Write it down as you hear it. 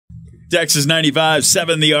Texas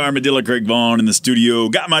 95.7, the Armadillo, Craig Vaughn in the studio.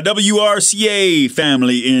 Got my WRCA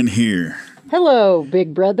family in here. Hello,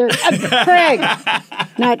 big brother. Craig,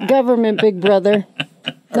 not government big brother.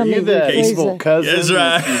 Are you the evil cousin? That's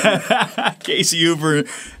right. Casey Hooper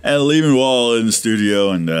and Lehman Wall in the studio.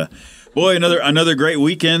 And boy, another great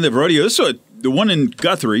weekend of rodeo. So the one in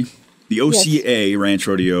Guthrie, the OCA Ranch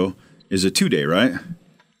Rodeo, is a 2-day, right?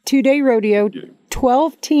 2-day rodeo,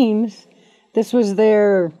 12 teams. This was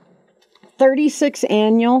their 36th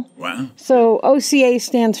annual. Wow. So OCA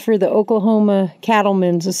stands for the Oklahoma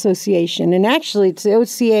Cattlemens Association. And actually, it's the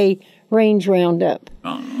OCA Range Roundup.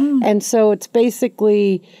 Oh. And so it's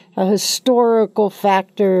basically a historical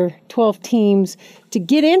factor, 12 teams. To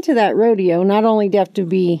get into that rodeo, not only do you have to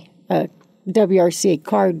be a WRCA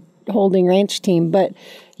card-holding ranch team, but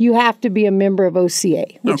you have to be a member of OCA,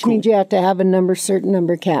 which means you have to have a certain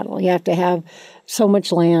number of cattle. You have to have so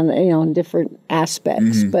much land, in different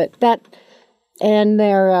aspects. Mm-hmm. But that... And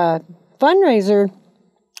their fundraiser,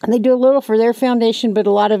 they do a little for their foundation, but a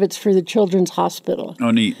lot of it's for the Children's Hospital. Oh,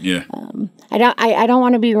 neat, yeah. I don't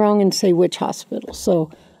want to be wrong and say which hospital, so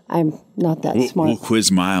I'm not that smart. We'll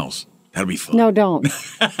quiz Miles. That'll be fun. No, don't.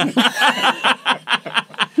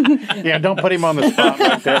 Yeah, don't put him on the spot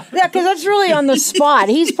like that. Yeah, because that's really on the spot.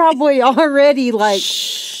 He's probably already like,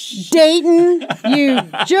 Dayton, you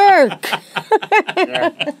jerk.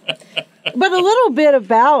 Yeah. But a little bit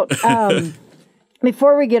about...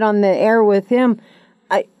 before we get on the air with him,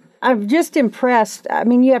 I'm just impressed. I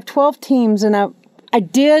mean, you have 12 teams, and I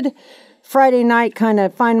did Friday night kind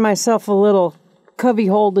of find myself a little cubby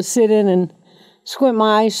hole to sit in and squint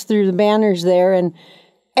my eyes through the banners there. And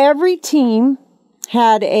every team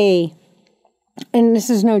had and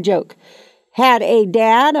this is no joke, had a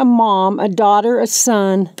dad, a mom, a daughter, a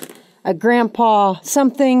son, a grandpa,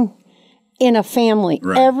 something in a family.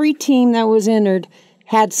 Right. Every team that was entered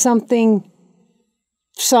had something...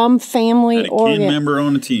 Some family or a kin member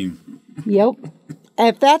on the team. Yep.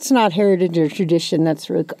 If that's not heritage or tradition,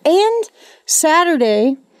 that's really cool. And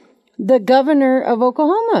Saturday, the governor of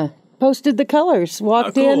Oklahoma posted the colors,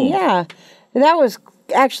 walked in. Yeah. That was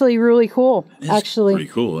actually really cool. It's pretty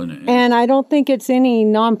cool, isn't it? Yeah. And I don't think it's any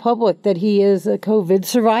non-public that he is a COVID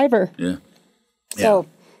survivor. Yeah. So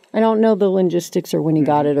I don't know the logistics or when he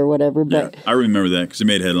got it or whatever. But I remember that because it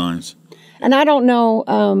made headlines. And I don't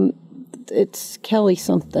know... it's Kelly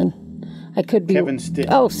something. I could be... Kevin Stitt.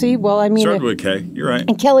 Oh, see? Well, I mean... Started with K. You're right.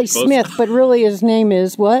 And Kelly Smith, but really his name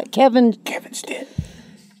is what? Kevin Stitt.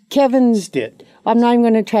 Kevin... Stitt. I'm not even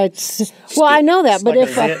going to try... Well, I know that, but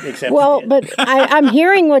like I'm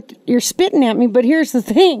hearing what you're spitting at me, but here's the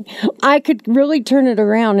thing. I could really turn it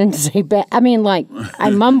around and say... I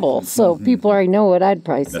mumble, so people already know what I'd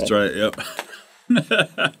probably say. That's right, yep.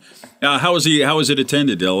 How was it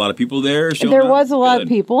attended? Did a lot of people there? There was a lot of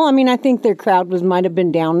people. I mean, I think their crowd might have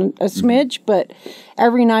been down a smidge, but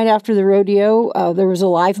every night after the rodeo, there was a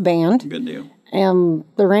live band. Good deal. And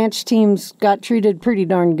the ranch teams got treated pretty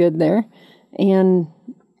darn good there. And,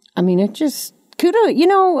 I mean, it just, kudos.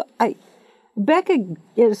 It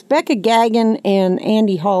was Becca Gagan and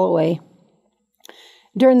Andy Holloway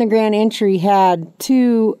during the grand entry had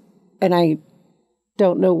two, and I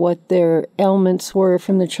don't know what their ailments were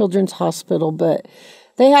from the Children's Hospital, but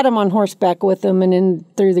they had them on horseback with them, and then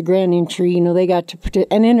through the grand entry, they got to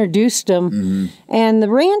and introduced them. Mm-hmm. And the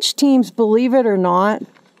ranch teams, believe it or not,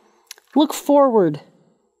 look forward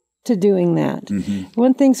to doing that. Mm-hmm.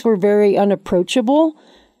 One thinks we're very unapproachable,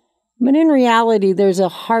 but in reality, there's a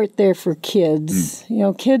heart there for kids.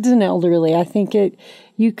 Kids and elderly. I think you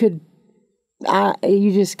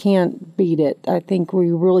just can't beat it. I think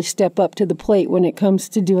we really step up to the plate when it comes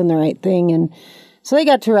to doing the right thing. And so they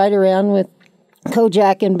got to ride around with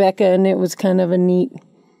Kojak and Becca, and it was kind of a neat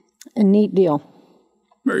deal.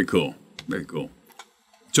 Very cool. Very cool.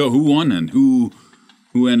 So who won and who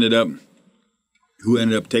ended up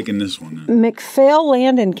taking this one? McPhail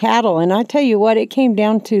Land and Cattle. And I tell you what, it came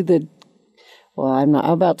down to I'm not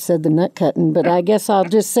about to say the nut cutting, but I guess I'll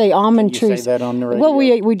just say almond trees. You say that on the radio? Well,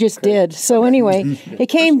 we just did. So anyway, it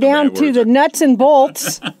came down to the nuts and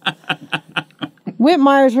bolts.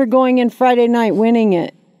 Whitmires were going in Friday night winning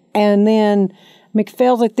it. And then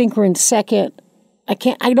McPhail's, I think, were in second.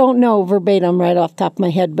 I don't know verbatim right off the top of my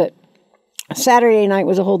head, but Saturday night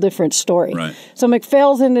was a whole different story. Right. So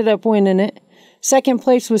McPhail's ended up winning it. Second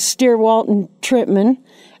place was Steerwalt and Tripman.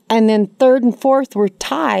 And then third and fourth were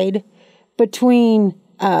tied between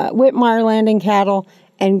Whitmire Land and Cattle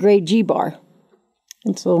and Great G-Bar.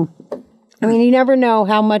 And so, I mean, you never know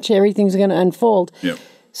how much everything's going to unfold. Yep.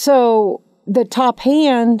 So the top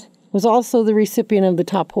hand was also the recipient of the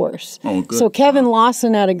top horse. Oh, good. So Kevin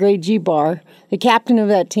Lawson out of Grade G Bar, the captain of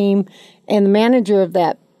that team and the manager of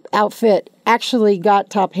that outfit, actually got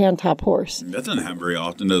top horse. That doesn't happen very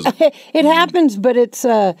often, does it? It happens, but it's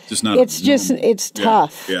just not. It's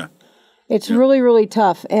tough. Yeah. It's really, really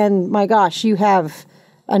tough. And my gosh, you have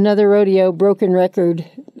another rodeo broken record.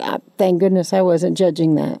 Thank goodness I wasn't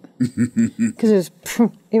judging that.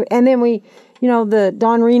 And then we, the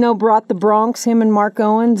Don Reno brought the Bronx, him and Mark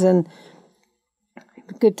Owens, and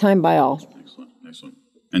good time by all. Excellent.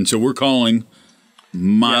 And so we're calling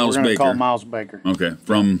Miles Baker. We're going to call Baker. Miles Baker. Okay,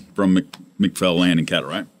 from McPhail Land and Cattle,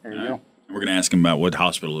 right? There you go. We're going to ask him about what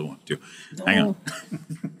hospital he went to. Hang on.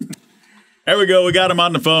 There we go. We got him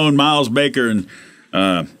on the phone, Miles Baker, and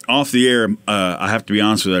off the air. I have to be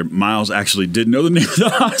honest with you. Miles actually did know the name of the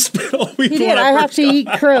hospital. He did. I have to eat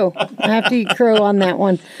crow. I have to eat crow on that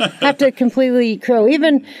one. I have to completely eat crow.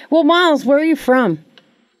 Miles, where are you from?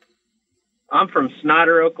 I'm from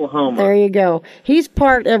Snyder, Oklahoma. There you go. He's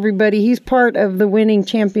part of the winning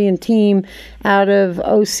champion team out of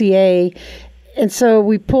OCA. And so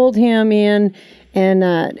we pulled him in. And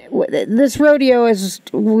this rodeo, as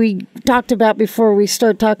we talked about before we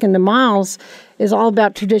start talking to Miles, is all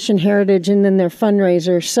about tradition, heritage, and then their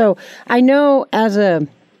fundraisers. So I know as a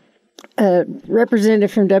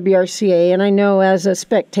representative from WRCA, and I know as a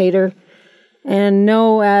spectator, and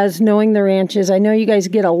knowing the ranches, I know you guys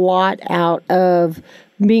get a lot out of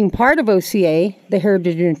being part of OCA, the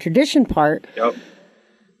heritage and tradition part. Yep.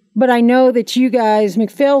 But I know that you guys,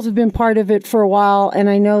 McPhail's, have been part of it for a while, and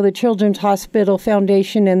I know the Children's Hospital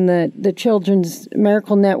Foundation and the Children's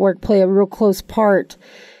Miracle Network play a real close part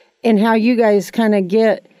in how you guys kind of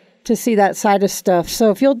get to see that side of stuff.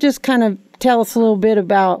 So if you'll just kind of tell us a little bit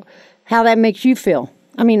about how that makes you feel.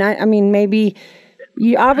 I mean, maybe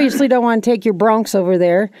you obviously don't want to take your Bronx over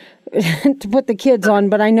there to put the kids on,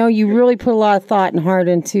 but I know you really put a lot of thought and heart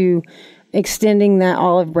into extending that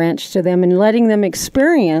olive branch to them and letting them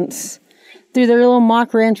experience through their little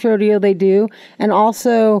mock ranch rodeo they do, and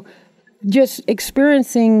also just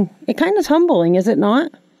experiencing it. Kind of humbling, is it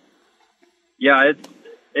not? Yeah,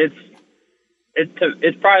 it's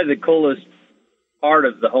probably the coolest part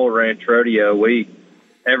of the whole ranch rodeo. We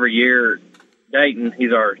every year, Dayton,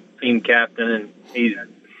 he's our team captain and he's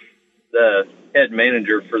the head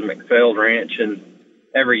manager for the McPhail Ranch, and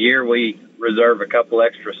every year we reserve a couple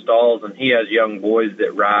extra stalls, and he has young boys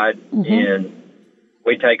that ride, and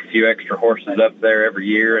we take a few extra horses up there every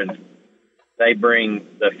year, and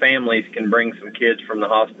the families can bring some kids from the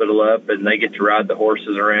hospital up, and they get to ride the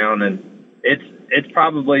horses around, and it's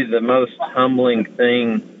probably the most humbling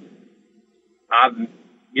thing I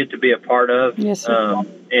get to be a part of. Yes, sir.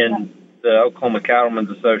 And the Oklahoma Cattlemens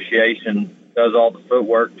Association does all the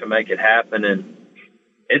footwork to make it happen, and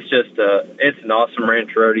it's just it's an awesome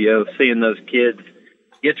ranch rodeo. Seeing those kids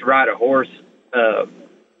get to ride a horse,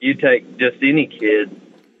 you take just any kid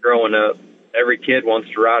growing up, every kid wants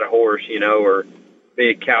to ride a horse, or be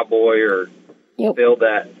a cowboy or feel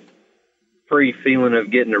that free feeling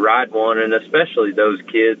of getting to ride one, and especially those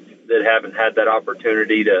kids that haven't had that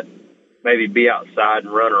opportunity to maybe be outside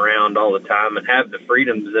and run around all the time and have the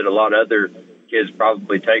freedoms that a lot of other kids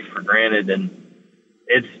probably take for granted. And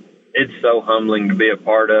it's so humbling to be a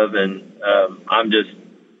part of, and I'm just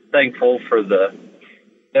thankful for the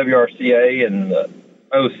WRCA and the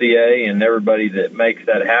OCA and everybody that makes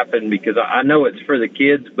that happen, because I know it's for the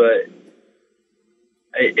kids, but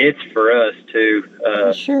it's for us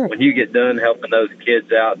too. Sure. When you get done helping those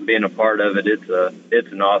kids out and being a part of it,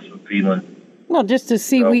 it's an awesome feeling. Well, just to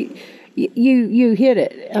see, you hit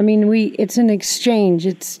it. I mean, it's an exchange.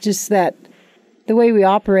 It's just that the way we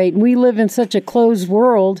operate. We live in such a closed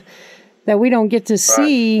world that we don't get to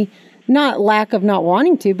see, not lack of not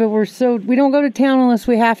wanting to, but we don't go to town unless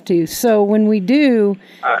we have to. So when we do,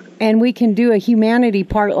 and we can do a humanity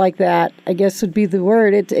part like that, I guess would be the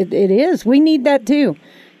word. It is. We need that too.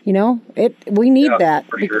 We need that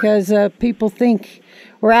because people think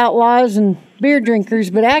we're outlaws and beer drinkers,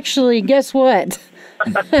 but actually, guess what?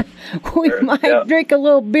 We might drink a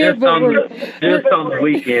little beer, just on the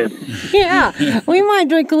weekend. Yeah, we might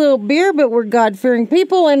drink a little beer, but we're God-fearing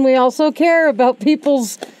people, and we also care about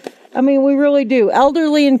people's. I mean, we really do.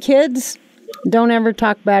 Elderly and kids, don't ever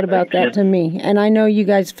talk bad about that to me, and I know you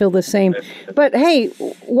guys feel the same. But hey,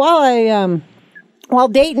 while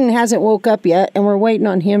Dayton hasn't woke up yet, and we're waiting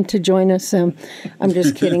on him to join us, I'm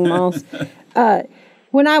just kidding, Miles.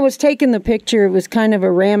 When I was taking the picture, it was kind of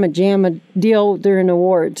a ramma-jamma deal during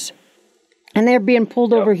awards. And they're being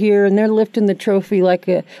pulled over here, and they're lifting the trophy like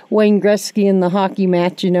a Wayne Gretzky in the hockey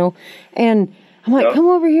match, And I'm like, come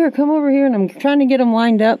over here, and I'm trying to get them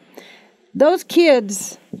lined up. Those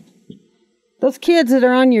kids those kids that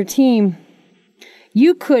are on your team,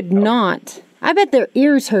 you could not. I bet their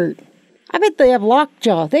ears hurt. I bet they have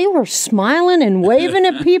lockjaw. They were smiling and waving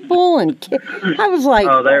at people, and I was like,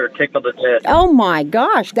 oh, they were tickled to death. Oh my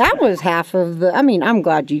gosh, that was half of the. I mean, I'm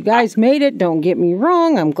glad you guys made it. Don't get me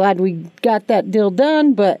wrong. I'm glad we got that deal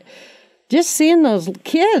done. But just seeing those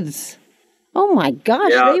kids, oh my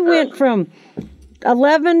gosh, they went from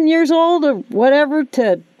 11 years old or whatever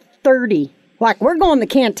to 30. Like, we're going to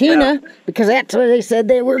Cantina because that's where they said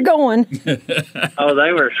they were going. Oh,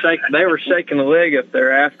 they were shaking the leg up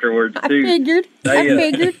there afterwards too.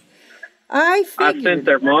 I I sent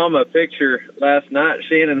their mom a picture last night.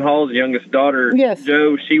 Shannon Hall's youngest daughter, yes.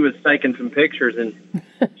 Jo, she was taking some pictures, and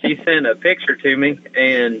she sent a picture to me.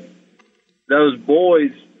 And those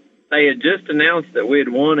boys, they had just announced that we had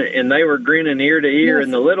won it, and they were grinning ear to ear. Yes.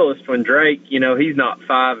 And the littlest one, Drake, he's not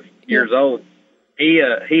 5 years old. He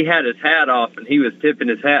had his hat off, and he was tipping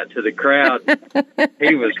his hat to the crowd.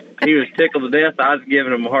 He was tickled to death. I was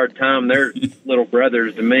giving him a hard time. They're little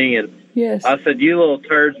brothers to me, and yes. I said, "You little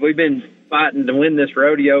turds, we've been fighting to win this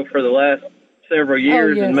rodeo for the last several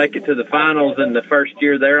years and make it to the finals. And the first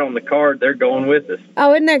year they're on the card, they're going with us."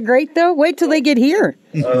 Oh, isn't that great though? Wait till they get here.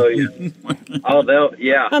 Oh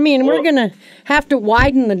yeah. I mean, we're gonna have to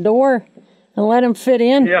widen the door and let them fit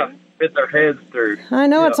in. Yeah. Fit their heads through. I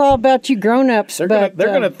know it's all about you grown-ups, they're but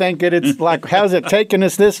gonna think that it's like, how's it taking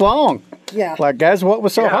us this long? Yeah. Like, guys, what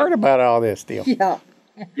was so hard about all this deal? Yeah.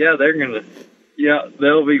 Yeah,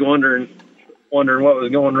 they'll be wondering what was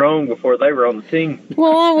going wrong before they were on the team.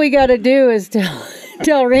 Well, all we got to do is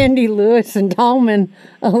tell Randy Lewis and Tallman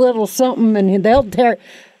a little something, and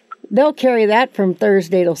they'll carry that from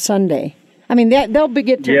Thursday till Sunday. I mean, they'll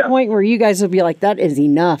get to a point where you guys will be like, that is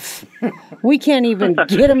enough. We can't even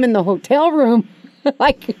get them in the hotel room.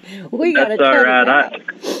 Like, we got to That's all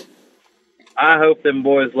right. I hope them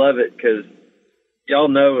boys love it, because y'all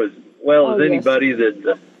know as well as anybody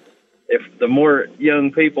that if the more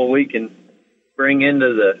young people we can bring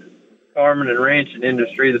into the farming and ranching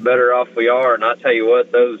industry, the better off we are. And I tell you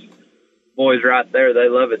what, those boys right there, they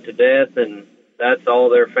love it to death, and that's all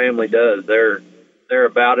their family does. They're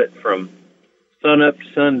about it from sun up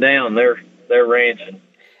to sundown. They're ranching.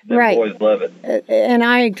 The boys love it. And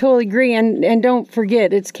I totally agree. And don't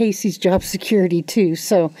forget, it's Casey's job security too.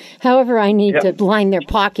 So however I need to line their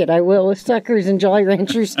pocket, I will. With Suckers and Jolly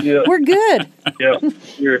Ranchers, we're good. Yeah,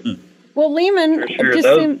 sure. Well,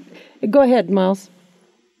 Lehman, go ahead, Miles.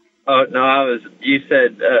 Oh, no, you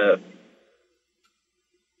said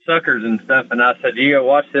Suckers and stuff, and I said, you go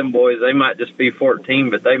watch them boys. They might just be 14,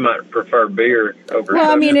 but they might prefer beer over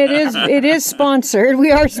Well, I mean, it is sponsored.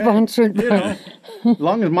 We are sponsored. As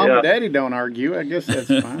long as Mom and Daddy don't argue, I guess that's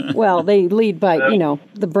fine. Well, they lead by,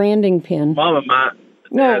 the branding pin. Mama might.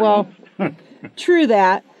 No, well, true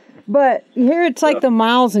that. But here it's like the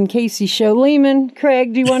Miles and Casey show. Lehman,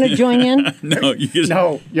 Craig, do you want to join in?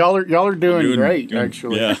 No, y'all are doing great,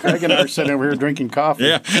 actually. Yeah. Craig and I are sitting over here drinking coffee.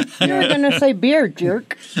 Yeah. You were going to say beer,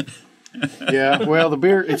 jerk. Yeah, well, the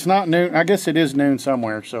beer, it's not noon. I guess it is noon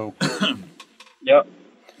somewhere, so. Yep.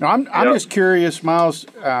 No, I'm just curious, Miles.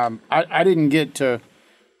 I didn't get to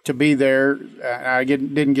be there. I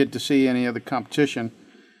didn't get to see any of the competition.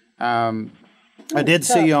 I did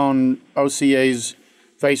see on OCA's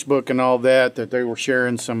Facebook and all that they were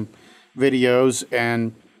sharing some videos,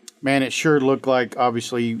 and man, it sure looked like,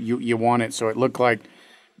 obviously you won it, so it looked like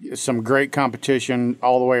some great competition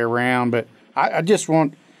all the way around. But I just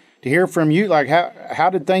want to hear from you, like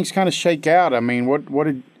how did things kind of shake out? I mean, what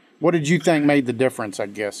did you think made the difference, I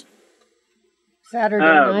guess? Saturday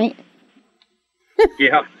night.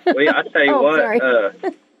 Yeah, I tell you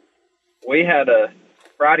what, we had a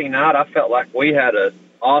Friday night. I felt like we had an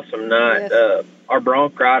awesome night. Yes. Our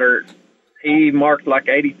bronc rider, he marked like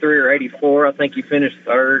 83 or 84. I think he finished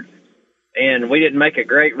third. And we didn't make a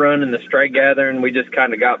great run in the stray gathering. We just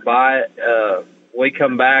kind of got by it. We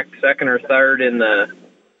come back second or third in the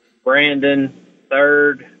Brandon,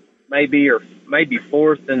 third, maybe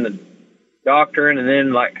fourth in the doctoring, and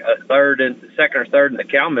then like a second or third in the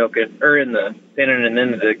cow milking, or in the pinning, and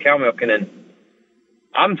then the cow milking. And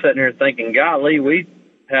I'm sitting here thinking, golly, we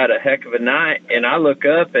had a heck of a night. And I look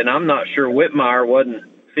up, and I'm not sure Whitmire wasn't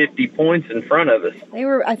 50 points in front of us.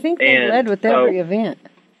 I think they led with every event.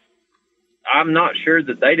 I'm not sure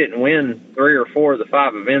that they didn't win 3 or 4 of the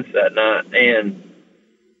 5 events that night. And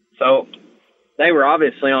so they were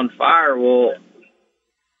obviously on fire. We'll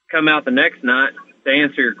come out the next night to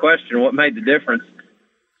answer your question, what made the difference?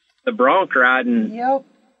 The bronc riding. Yep.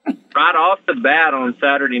 Right off the bat on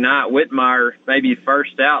Saturday night, Whitmire maybe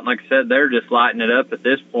first out. And like I said, they're just lighting it up at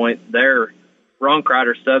this point. Their bronc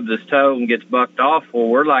rider stubs his toe and gets bucked off. Well,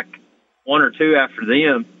 we're like one or two after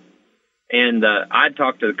them. And I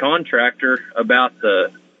talked to the contractor about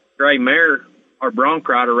the gray mare our bronc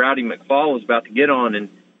rider, Rowdy McFall, was about to get on. And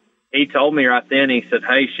he told me right then, he said,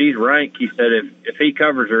 hey, she's ranked. He said, if he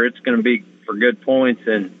covers her, it's going to be for good points.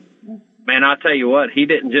 And, man, I'll tell you what, he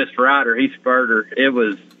didn't just ride her, he spurred her.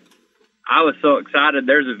 I was so excited.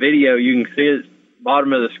 There's a video. You can see it at the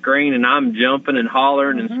bottom of the screen, and I'm jumping and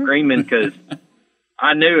hollering and screaming because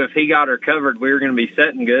I knew if he got her covered, we were going to be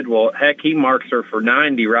setting good. Well, heck, he marks her for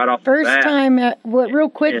 90 right off the bat. First time, real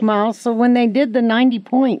quick, Miles, so when they did the 90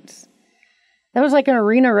 points, that was like an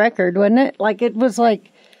arena record, wasn't it? Like, it was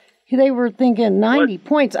like they were thinking 90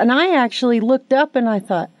 points. And I actually looked up and I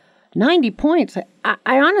thought, 90 points. I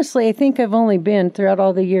honestly, I think I've only been throughout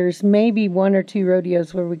all the years, maybe one or two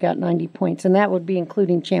rodeos where we got 90 points, and that would be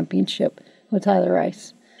including championship with Tyler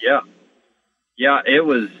Rice. Yeah. Yeah, it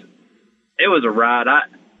was a ride.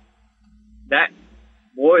 That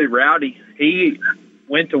boy, Rowdy, he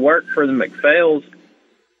went to work for the McPhails,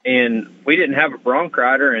 and we didn't have a bronc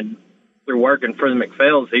rider, and through working for the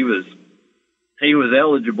McPhails, he was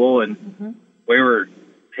eligible, and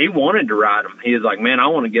he wanted to ride him. He was like, man, I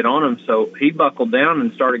want to get on him. So he buckled down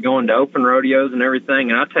and started going to open rodeos and everything.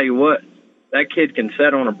 And I tell you what, that kid can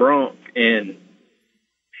set on a bronc, and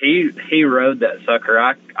he rode that sucker.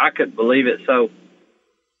 I couldn't believe it. So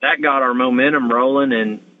that got our momentum rolling,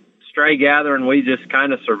 and stray gathering, we just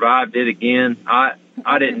kind of survived it again. I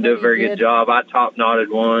didn't do a very good job. I top knotted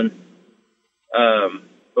one.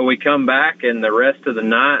 But we come back, and the rest of the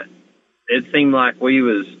night, it seemed like we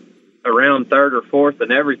was around third or fourth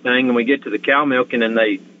and everything, and we get to the cow milking, and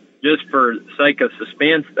they, just for sake of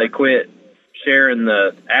suspense, they quit sharing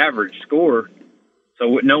the average score.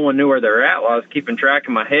 So no one knew where they were at while I was keeping track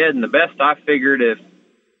in my head. And the best I figured, if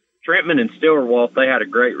Trentman and Stillerwolf, they had a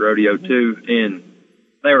great rodeo too, and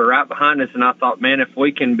they were right behind us. And I thought, man, if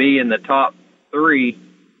we can be in the top three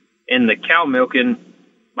in the cow milking,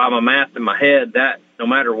 by my math in my head, that no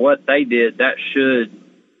matter what they did, that should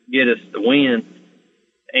get us the win.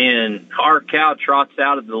 And our cow trots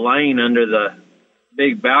out of the lane under the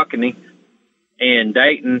big balcony, and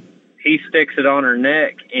Dayton, he sticks it on her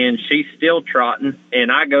neck, and she's still trotting, and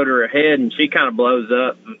I go to her head, and she kind of blows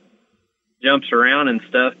up and jumps around and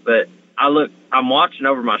stuff. But I'm watching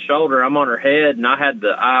over my shoulder, I'm on her head, and I had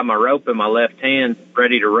the eye of my rope in my left hand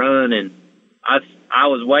ready to run, and I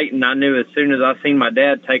was waiting. I knew as soon as I seen my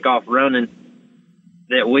dad take off running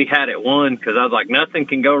that we had it won, because I was like, nothing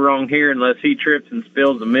can go wrong here unless he trips and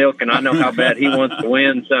spills the milk, and I know how bad he wants to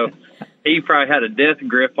win. So he probably had a death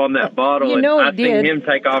grip on that bottle, and I seen him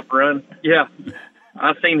take off run. Yeah,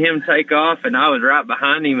 I seen him take off, and I was right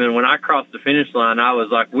behind him, and when I crossed the finish line, I was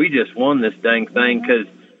like, we just won this dang thing, because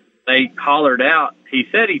they hollered out. He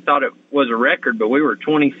said he thought it was a record, but we were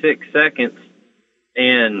 26 seconds,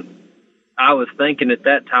 and I was thinking at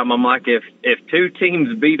that time, I'm like, if two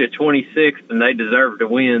teams beat a 26, then they deserve to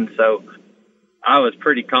win. So I was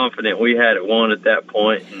pretty confident we had it won at that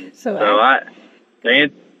point. And to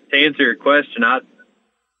answer your question,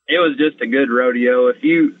 it was just a good rodeo.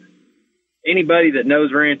 Anybody that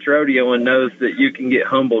knows ranch rodeo and knows that you can get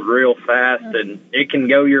humbled real fast, and it can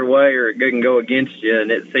go your way or it can go against you. And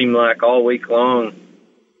it seemed like all week long,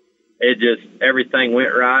 everything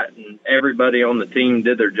went right, and everybody on the team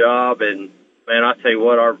did their job. And man, I tell you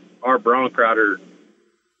what, our bronc rider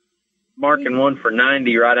marking one for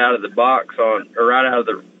 90 right out of the box right out of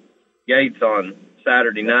the gates on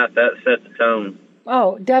Saturday night, that set the tone.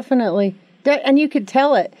 Oh, definitely. And you could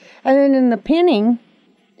tell it. And then in the pinning,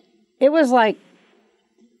 it was like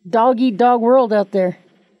dog-eat-dog world out there.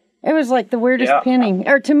 It was like the weirdest pinning.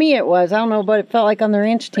 Or to me it was. I don't know what it felt like on the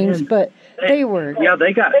ranch teams, but they were. Yeah,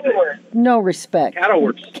 they were no respect. Cattle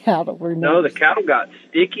were no. The cattle got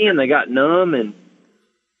sticky and they got numb. And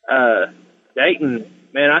Dayton,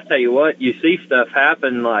 man, I tell you what, you see stuff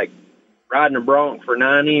happen like riding a bronc for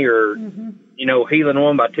 90 or, heeling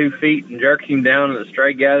one by 2 feet and jerking him down in the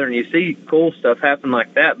stray gather. And you see cool stuff happen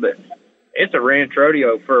like that, but it's a ranch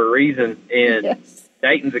rodeo for a reason. And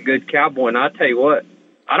Dayton's a good cowboy. And I tell you what,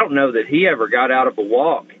 I don't know that he ever got out of a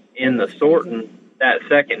walk in the sorting that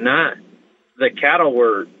second night. The cattle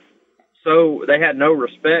they had no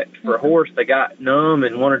respect for a horse. They got numb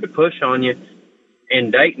and wanted to push on you.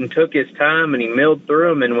 And Dayton took his time and he milled through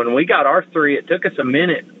them. And when we got our three, it took us a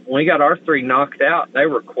minute. When we got our three knocked out, they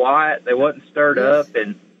were quiet. They wasn't stirred up.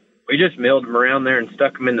 And we just milled them around there and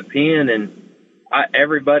stuck them in the pen. And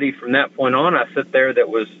everybody from that point on, I sit there that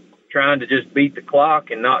was trying to just beat the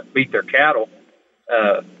clock and not beat their cattle.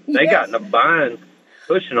 They got in a bind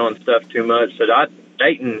pushing on stuff too much. So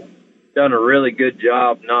Dayton done a really good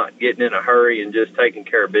job not getting in a hurry and just taking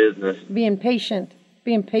care of business. Being patient.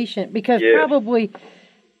 being patient, because probably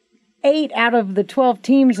 8 out of the 12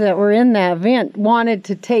 teams that were in that event wanted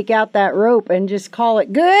to take out that rope and just call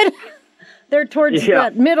it good. They're towards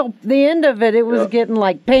that the end of it, it was getting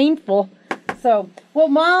like painful. So, well,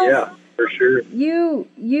 Miles. Yeah, for sure.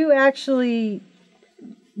 You actually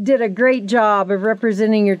did a great job of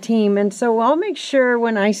representing your team. And so I'll make sure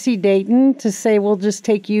when I see Dayton to say we'll just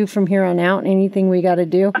take you from here on out, anything we got to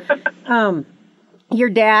do. Your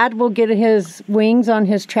dad will get his wings on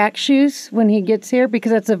his track shoes when he gets here,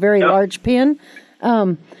 because that's a very large pin.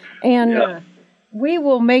 We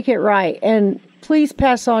will make it right. And please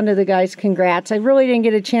pass on to the guys congrats. I really didn't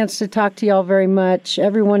get a chance to talk to y'all very much.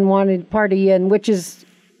 Everyone wanted party in, which is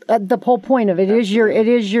the whole point of it. It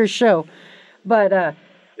is your show. But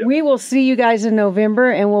we will see you guys in November,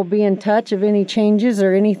 and we'll be in touch of any changes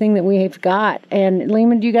or anything that we have got. And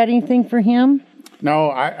Lehman, do you got anything for him?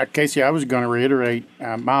 No, Casey, I was going to reiterate,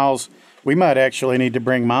 Miles, we might actually need to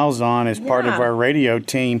bring Miles on as part of our radio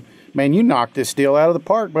team. Man, you knocked this deal out of the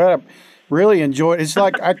park, but I really enjoyed it. It's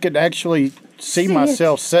like I could actually see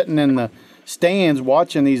myself sitting in the stands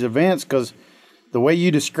watching these events, because the way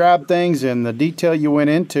you described things and the detail you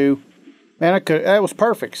went into, man, that was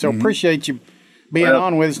perfect. So appreciate you being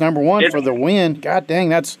on with us. Number one, for the win. God dang,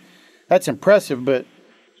 that's impressive, but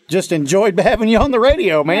just enjoyed having you on the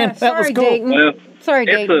radio, man. Yeah, that was cool. Dayton. Well, sorry,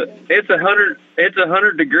 Dayton. It's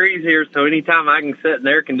 100 degrees here, so anytime I can sit in the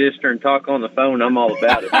air conditioner and talk on the phone, I'm all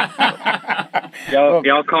about it.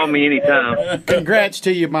 Y'all call me anytime. Congrats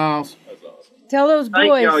to you, Miles. Tell those boys.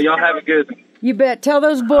 Thank y'all. Y'all have a good one. You bet. Tell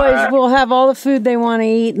those boys we'll have all the food they want to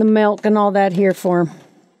eat, the milk and all that here for them.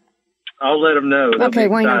 I'll let them know. They'll Okay,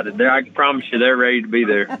 be excited. I can promise you they're ready to be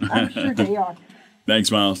there. I'm sure they are.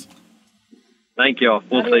 Thanks, Miles. Thank y'all.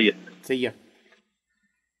 We'll see you. See ya.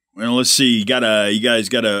 Well, let's see. You guys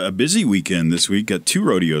got a busy weekend this week. Got 2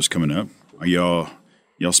 rodeos coming up. Are y'all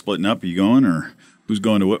splitting up? Are you going, or who's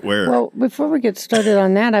going to where? Well, before we get started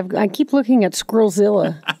on that, I keep looking at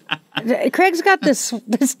Squirrelzilla. Craig's got this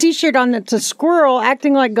T-shirt on that's a squirrel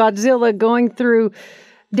acting like Godzilla going through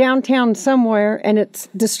downtown somewhere, and it's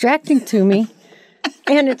distracting to me,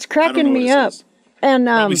 and it's cracking me up. And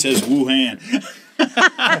Probably says Wuhan.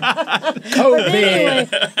 Anyway,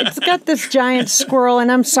 it's got this giant squirrel,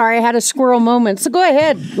 and I'm sorry, I had a squirrel moment. So go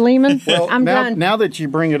ahead, Lehman. Well, I'm done. Now that you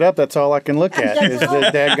bring it up, that's all I can look at is the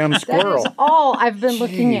dadgum squirrel. That is all I've been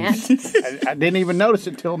looking at. I didn't even notice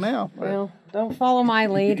it till now. Well, don't follow my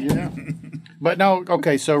lead. Yeah. But no,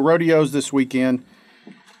 okay, so rodeos this weekend.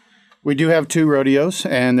 We do have 2 rodeos,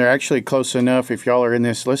 and they're actually close enough. If y'all are in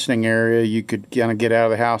this listening area, you could kind of get out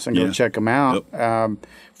of the house and go check them out. Yep.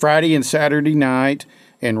 Friday and Saturday night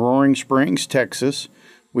in Roaring Springs, Texas,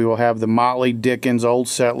 we will have the Motley Dickens Old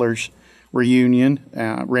Settlers reunion,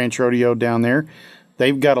 Ranch Rodeo down there.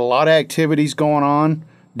 They've got a lot of activities going on.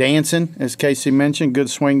 Dancing, as Casey mentioned, good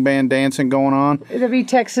swing band dancing going on. It'll be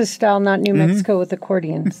Texas style, not New Mexico with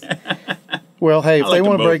accordions. Well, hey, if like they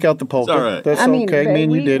want to both. break out the polka, It's all right. that's okay. Me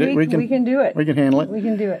and you did it. We can do it. We can handle it. We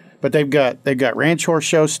can do it. But they've got ranch horse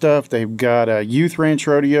show stuff. They've got a youth ranch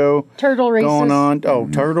rodeo Turtle races. going on. Oh,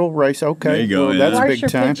 turtle race. Okay, There you go, well, yeah. that's Washer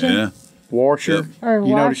big time. pitching. Yeah. Washer. Yep. Or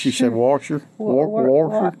You notice you said washer. washer.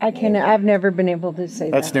 Washer. I've never been able to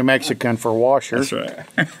say That's that. New Mexican for washer. That's right.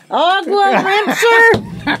 Agua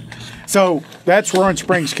rinser. So that's Roaring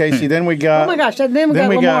Springs, Casey. Then we got. Oh my gosh! Then we got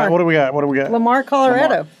Lamar. What do we got? Lamar,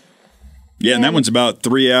 Colorado. Yeah, and that one's about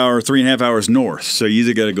 3.5 hours north. So you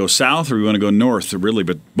either got to go south or you want to go north, really.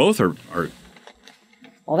 But both are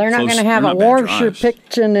Well, they're not close. going to have They're a not bad washer drives.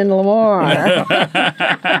 pitching in Lamar.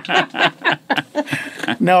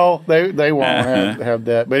 No, they won't have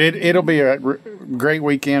that. But it'll be a great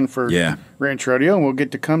weekend for Ranch Rodeo, and we'll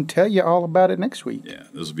get to come tell you all about it next week. Yeah,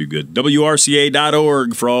 this will be good.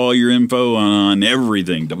 WRCA.org for all your info on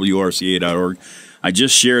everything. WRCA.org. I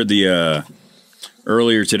just shared the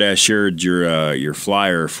earlier today. I shared your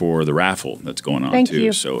flyer for the raffle that's going on Thank too.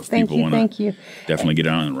 you. So if Thank people you. want Thank to you. definitely get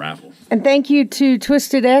on the raffle. And thank you to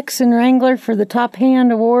Twisted X and Wrangler for the Top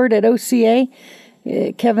Hand Award at OCA.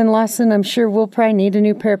 Kevin Lawson, I'm sure we'll probably need a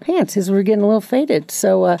new pair of pants because we're getting a little faded.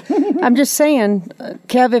 So I'm just saying,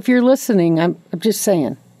 Kev, if you're listening, I'm just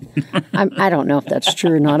saying. I don't know if that's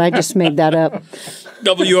true or not. I just made that up.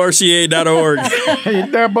 WRCA.org.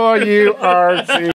 WRCA.